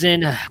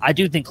 Clemson. I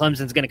do think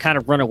Clemson's going to kind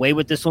of run away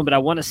with this one, but I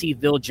want to see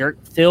Phil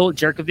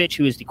Jerkovich,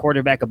 who is the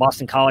quarterback of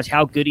Boston College,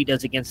 how good he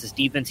does against this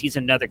defense. He's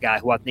another guy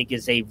who I think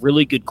is a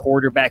really good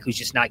quarterback who's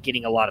just not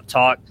getting a lot of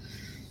talk.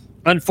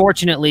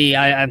 Unfortunately,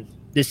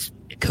 this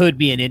could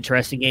be an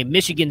interesting game.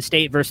 Michigan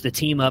State versus the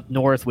team up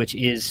north, which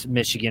is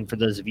Michigan, for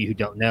those of you who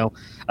don't know.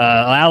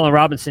 Allen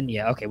Robinson, we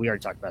already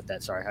talked about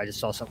that. Sorry, I just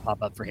saw something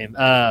pop up for him.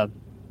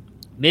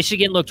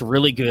 Michigan looked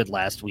really good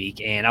last week,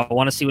 and I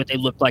want to see what they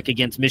look like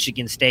against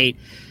Michigan State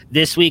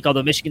this week,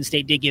 although Michigan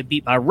State did get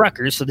beat by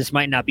Rutgers, so this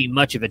might not be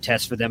much of a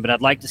test for them, but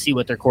I'd like to see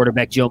what their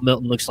quarterback, Joe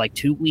Milton, looks like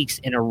 2 weeks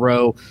in a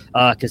row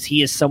because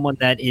he is someone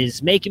that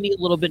is making me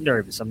a little bit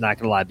nervous. I'm not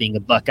going to lie, being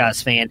a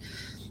Buckeyes fan.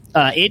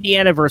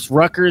 Indiana versus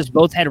Rutgers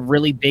both had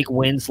really big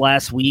wins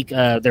last week.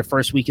 Their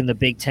first week in the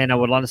Big Ten. I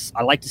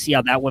like to see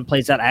how that one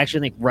plays out. I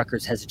actually think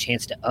Rutgers has a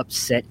chance to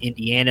upset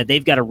Indiana.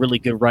 They've got a really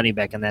good running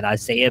back in that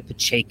Isaiah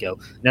Pacheco,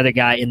 another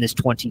guy in this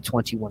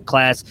 2021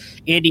 class.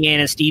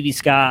 Indiana, Stevie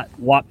Scott,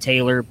 Wap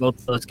Taylor, both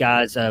of those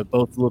guys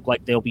both look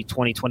like they'll be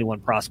 2021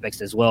 prospects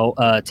as well.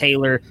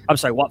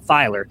 Wap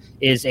Filer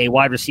is a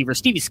wide receiver.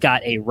 Stevie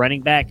Scott, a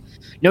running back.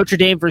 Notre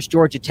Dame versus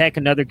Georgia Tech,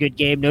 another good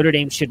game. Notre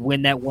Dame should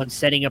win that one,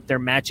 setting up their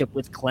matchup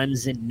with Clemson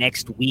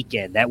next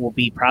weekend. That will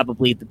be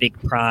probably the big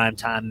prime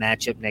time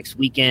matchup next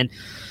weekend.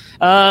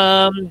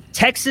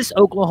 Texas,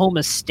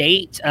 Oklahoma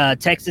State.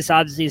 Texas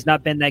obviously has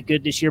not been that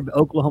good this year, but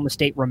Oklahoma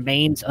State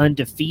remains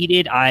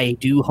undefeated. I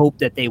do hope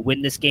that they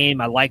win this game.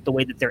 I like the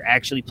way that they're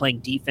actually playing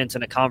defense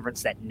in a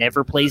conference that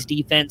never plays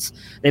defense.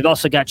 They've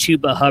also got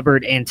Chuba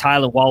Hubbard and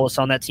Tyler Wallace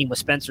on that team with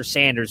Spencer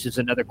Sanders, who's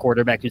another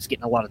quarterback who's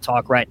getting a lot of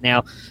talk right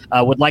now.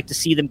 Would like to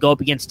see them go up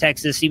against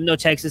Texas, even though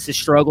Texas has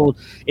struggled.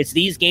 It's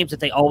these games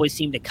that they always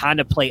seem to kind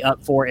of play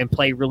up for and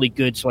play really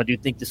good, so I do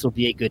think this will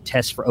be a good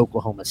test for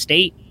Oklahoma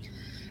State.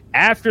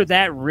 After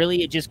that,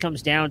 really, it just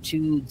comes down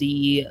to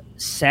the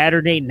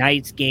Saturday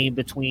night's game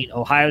between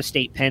Ohio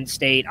State, Penn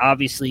State.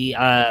 Obviously,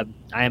 I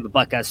am a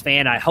Buckeyes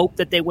fan. I hope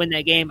that they win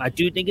that game. I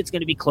do think it's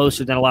going to be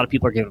closer than a lot of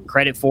people are giving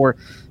credit for.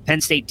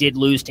 Penn State did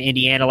lose to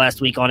Indiana last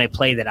week on a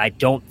play that I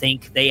don't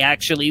think they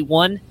actually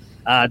won.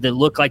 That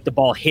looked like the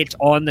ball hit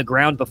on the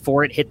ground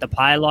before it hit the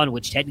pylon,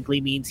 which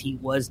technically means he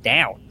was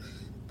down.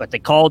 But they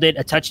called it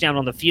a touchdown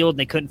on the field, and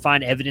they couldn't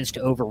find evidence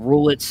to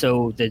overrule it.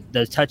 So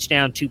the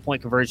touchdown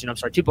two-point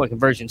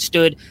conversion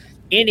stood.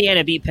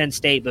 Indiana beat Penn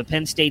State, but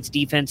Penn State's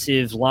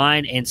defensive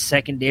line and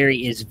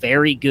secondary is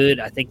very good.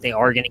 I think they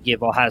are going to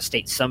give Ohio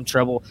State some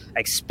trouble.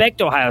 I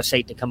expect Ohio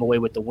State to come away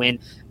with the win,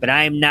 but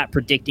I am not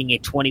predicting a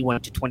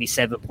 21 to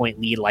 27-point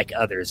lead like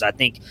others. I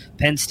think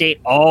Penn State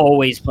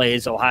always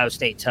plays Ohio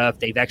State tough.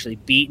 They've actually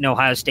beaten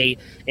Ohio State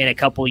in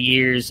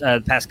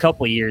the past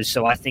couple years,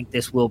 so I think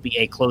this will be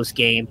a close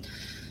game.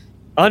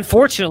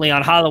 Unfortunately,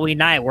 on Halloween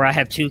night, where I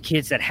have two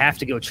kids that have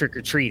to go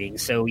trick-or-treating.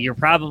 So you're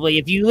probably,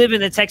 if you live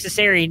in the Texas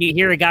area and you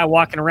hear a guy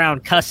walking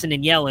around cussing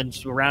and yelling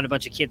around a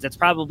bunch of kids, that's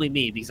probably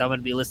me because I'm going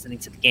to be listening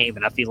to the game,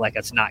 and I feel like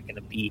it's not going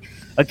to be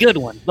a good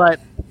one.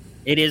 But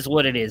it is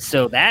what it is.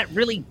 So that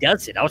really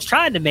does it. I was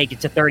trying to make it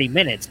to 30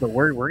 minutes, but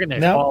we're going to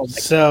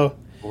fall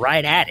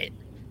right at it.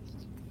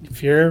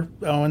 If you're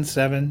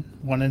 0-7,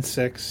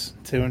 1-6,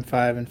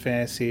 2-5 in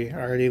fantasy,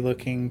 already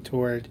looking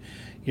toward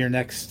your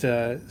next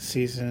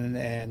season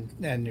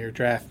and your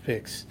draft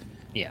picks.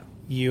 Yeah.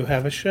 You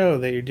have a show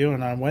that you're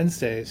doing on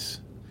Wednesdays.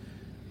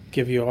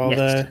 Give you all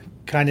the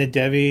kind of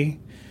Devy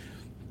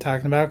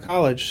talking about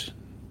college.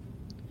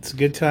 It's a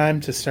good time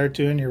to start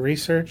doing your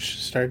research,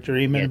 start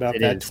dreaming about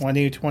that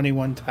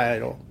 2021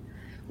 title.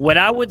 What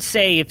I would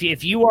say,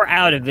 if you are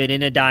out of it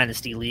in a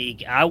dynasty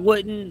league, I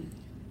wouldn't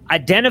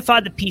identify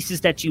the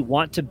pieces that you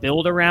want to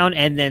build around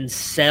and then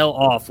sell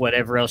off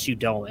whatever else you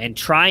don't, and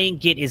try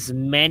and get as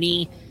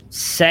many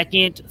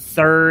second,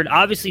 third,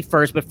 obviously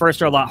first, but first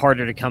are a lot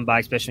harder to come by,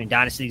 especially in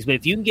dynasty leagues. But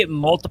if you can get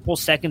multiple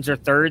seconds or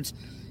thirds,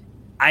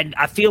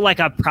 I feel like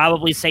I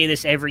probably say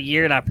this every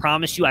year, and I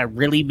promise you I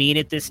really mean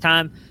it this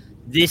time.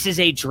 This is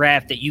a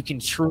draft that you can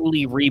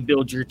truly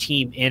rebuild your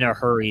team in a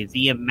hurry.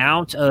 The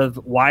amount of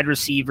wide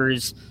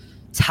receivers,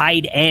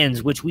 tight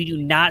ends, which we do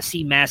not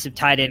see massive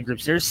tight end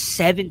groups. There's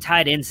 7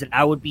 tight ends that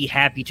I would be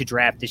happy to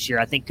draft this year.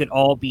 I think could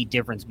all be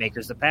difference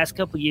makers. The past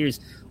couple of years,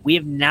 we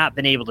have not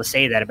been able to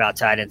say that about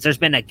tight ends. There's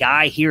been a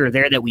guy here or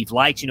there that we've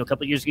liked. A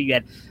couple of years ago, you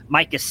had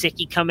Mike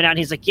Gesicki coming out, and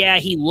he's like, yeah,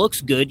 he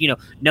looks good.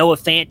 Noah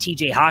Fant,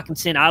 TJ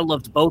Hawkinson, I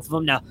loved both of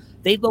them. Now,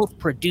 they both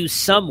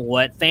produced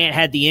somewhat. Fant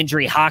had the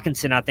injury.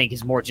 Hawkinson, I think,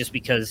 is more just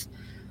because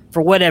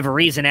for whatever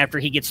reason, after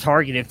he gets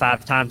targeted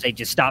 5 times, they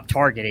just stop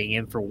targeting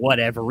him for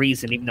whatever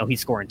reason, even though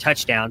he's scoring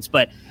touchdowns.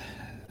 But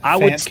I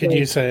would say, could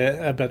use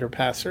a better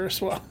passer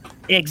as well.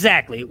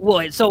 Exactly.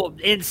 Well, so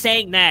in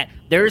saying that,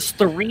 there's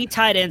 3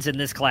 tight ends in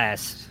this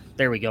class.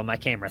 There we go, my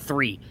camera.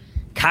 3.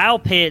 Kyle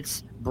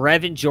Pitts,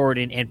 Brevin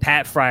Jordan, and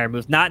Pat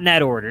Freiermuth. Not in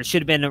that order. It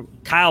should have been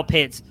Kyle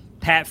Pitts,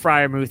 Pat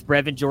Freiermuth,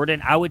 Brevin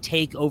Jordan. I would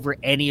take over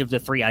any of the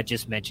 3 I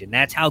just mentioned.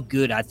 That's how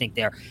good I think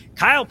they are.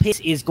 Kyle Pitts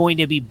is going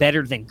to be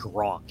better than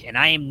Gronk, and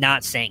I am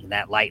not saying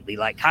that lightly.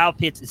 Like, Kyle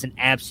Pitts is an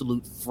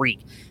absolute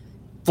freak.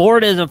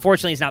 Florida is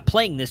unfortunately not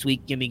playing this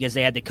weekend because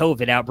they had the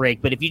COVID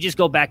outbreak. But if you just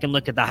go back and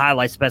look at the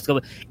highlights,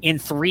 in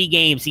 3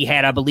 games he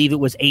had, I believe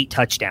it was 8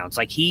 touchdowns.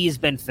 Like, he has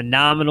been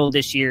phenomenal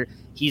this year.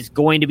 He's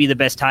going to be the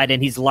best tight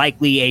end. He's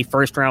likely a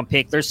first-round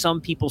pick. There's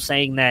some people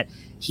saying that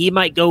he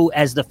might go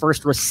as the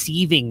first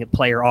receiving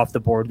player off the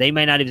board. They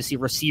may not even see a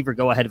receiver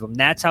go ahead of him.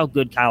 That's how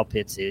good Kyle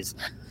Pitts is.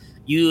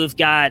 You've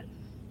got,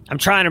 I'm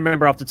trying to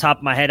remember off the top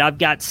of my head, I've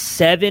got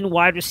 7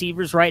 wide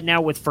receivers right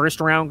now with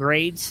first-round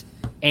grades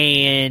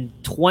and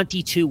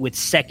 22 with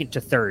second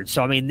to third.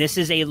 So, I mean, this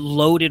is a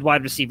loaded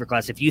wide receiver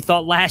class. If you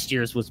thought last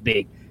year's was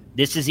big,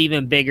 this is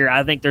even bigger.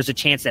 I think there's a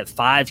chance that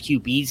 5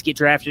 QBs get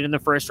drafted in the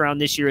first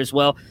round this year as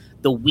well.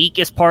 The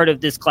weakest part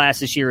of this class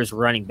this year is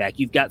running back.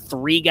 You've got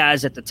 3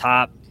 guys at the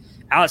top.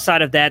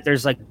 Outside of that,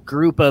 there's a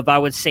group of, I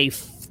would say,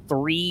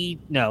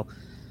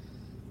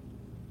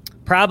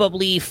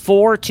 probably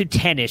 4 to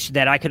 10-ish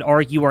that I could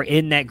argue are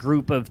in that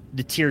group of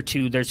the tier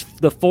 2. There's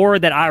the 4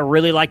 that I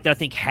really like that I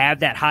think have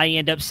that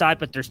high-end upside,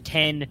 but there's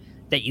 10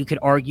 that you could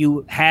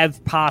argue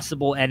have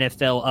possible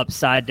NFL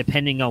upside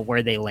depending on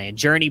where they land.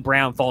 Journey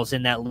Brown falls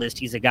in that list.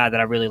 He's a guy that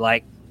I really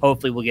like.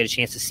 Hopefully we'll get a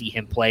chance to see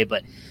him play,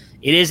 but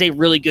it is a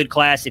really good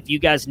class. If you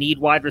guys need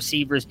wide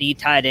receivers, need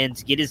tight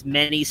ends, get as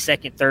many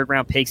second,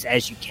 third-round picks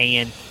as you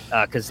can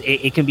because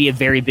it can be a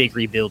very big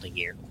rebuilding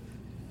year.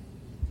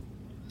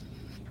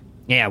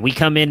 Yeah, we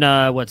come in,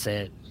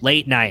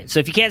 late night.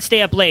 So if you can't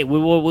stay up late,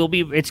 we'll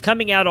be. It's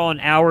coming out on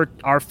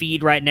our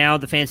feed right now.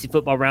 The Fantasy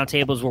Football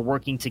Roundtables. We're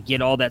working to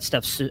get all that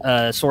stuff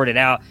sorted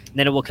out, and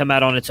then it will come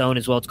out on its own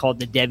as well. It's called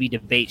the Devy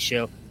Debate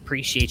Show.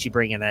 Appreciate you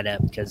bringing that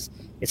up because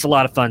it's a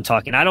lot of fun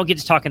talking. I don't get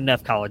to talk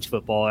enough college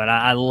football, and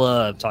I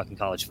love talking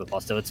college football.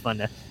 So it's fun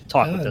to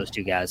talk with those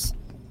 2 guys.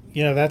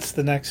 That's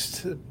the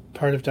next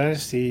part of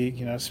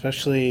Dynasty.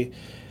 Especially.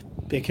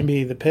 It can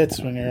be the pits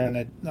when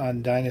you're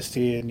on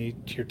Dynasty and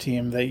your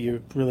team that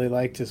you really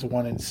liked is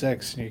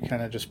 1-6 and you're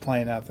kind of just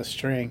playing out the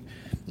string.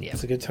 Yeah.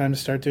 It's a good time to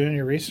start doing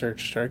your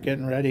research, start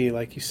getting ready.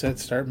 Like you said,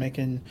 start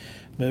making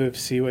moves,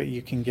 see what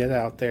you can get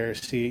out there.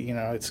 See,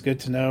 it's good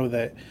to know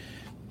that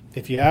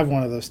if you have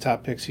one of those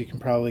top picks, you can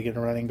probably get a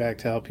running back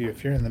to help you.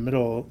 If you're in the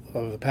middle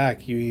of the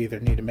pack, you either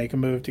need to make a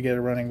move to get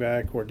a running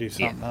back or do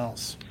something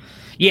else.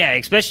 Yeah,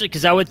 especially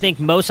because I would think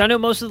I know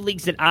most of the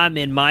leagues that I'm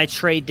in, my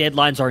trade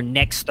deadlines are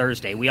next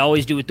Thursday. We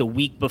always do it the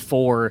week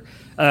before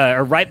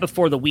or right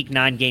before the Week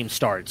 9 game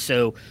starts.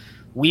 So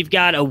we've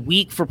got a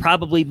week for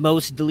probably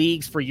most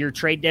leagues for your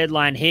trade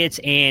deadline hits.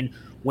 And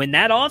when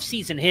that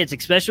offseason hits,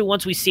 especially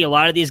once we see a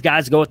lot of these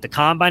guys go at the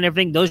combine and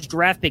everything, those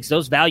draft picks,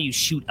 those values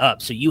shoot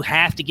up. So you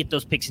have to get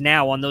those picks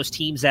now on those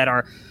teams that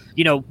are –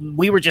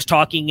 we were just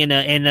talking in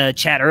a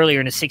chat earlier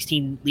in a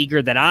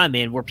 16-leaguer that I'm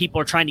in where people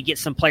are trying to get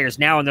some players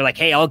now, and they're like,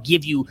 hey, I'll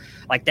give you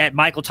like that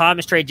Michael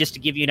Thomas trade just to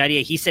give you an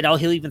idea. He said,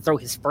 he'll even throw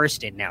his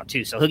first in now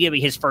too. So he'll give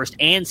me his first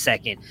and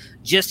second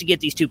just to get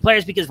these 2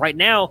 players because right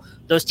now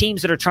those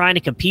teams that are trying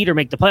to compete or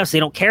make the playoffs, they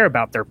don't care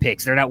about their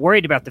picks. They're not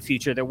worried about the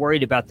future. They're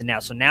worried about the now.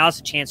 So now is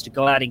a chance to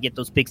go out and get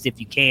those picks if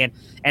you can.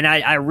 And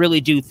I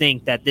really do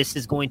think that this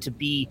is going to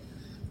be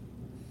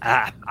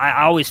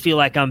I always feel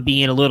like I'm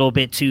being a little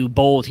bit too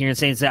bold here and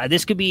saying that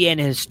this could be an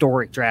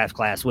historic draft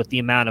class with the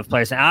amount of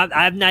players. And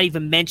I've not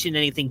even mentioned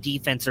anything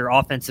defense or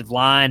offensive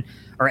line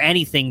or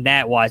anything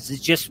that wise.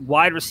 It's just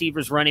wide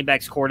receivers, running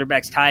backs,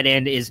 quarterbacks, tight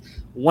end is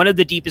one of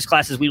the deepest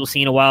classes we will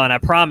see in a while. And I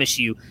promise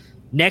you,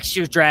 next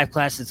year's draft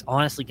class is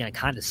honestly going to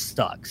kind of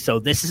suck. So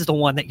this is the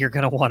one that you're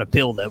going to want to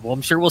build up. Well,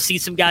 I'm sure we'll see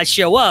some guys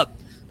show up.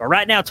 But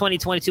right now,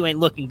 2022 ain't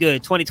looking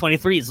good.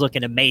 2023 is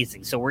looking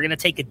amazing. So we're going to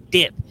take a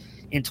dip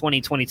in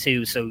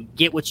 2022, so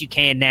get what you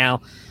can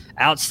now.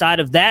 Outside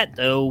of that,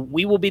 though,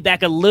 we will be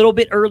back a little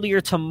bit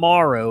earlier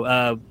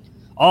tomorrow.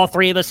 All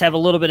 3 of us have a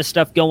little bit of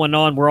stuff going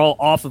on. We're all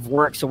off of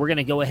work, so we're going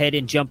to go ahead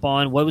and jump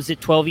on. What was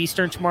it, 12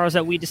 Eastern tomorrow? Is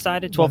that we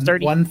decided?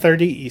 12:30?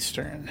 1:30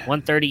 Eastern.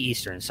 1:30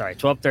 Eastern, sorry.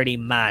 12:30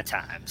 my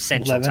time,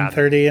 Central Time.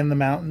 11:30 in the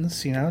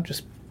mountains,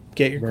 just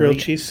Get your grilled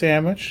cheese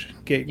sandwich.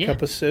 Get your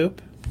cup of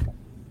soup.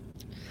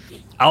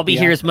 I'll be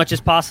here as much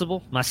as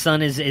possible. My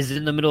son is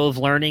in the middle of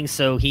learning,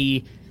 so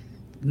he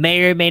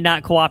may or may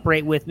not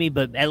cooperate with me,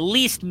 but at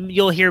least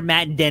you'll hear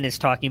Matt and Dennis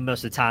talking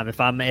most of the time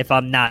if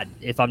I'm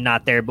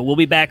not there. But we'll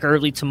be back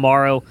early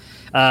tomorrow.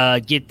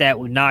 Get that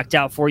knocked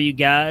out for you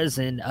guys,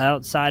 and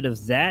outside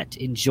of that,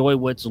 enjoy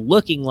what's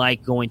looking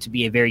like going to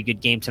be a very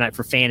good game tonight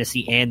for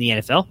fantasy and the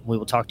NFL. We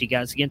will talk to you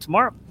guys again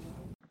tomorrow.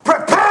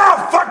 Prepare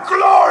for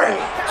glory!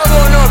 I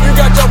don't know if you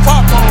got your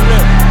popcorn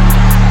ready.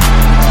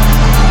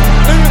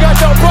 Do you got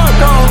your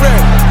popcorn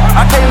ready?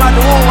 I came out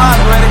the womb, I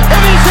was ready.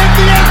 And he's hit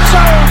the end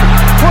zone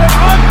for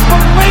an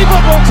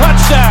unbelievable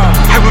touchdown.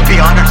 I would be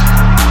honored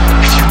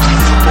if you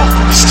played football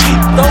for this team.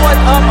 Throw it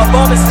up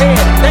above his head.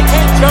 They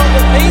can't jump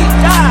with me.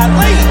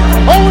 Golly.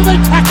 Oh, they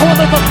tackle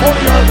him at the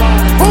 40-yard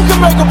line. Who can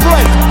make a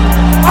play?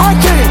 I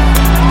can.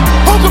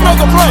 Who can make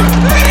a play?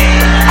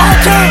 I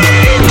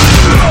can.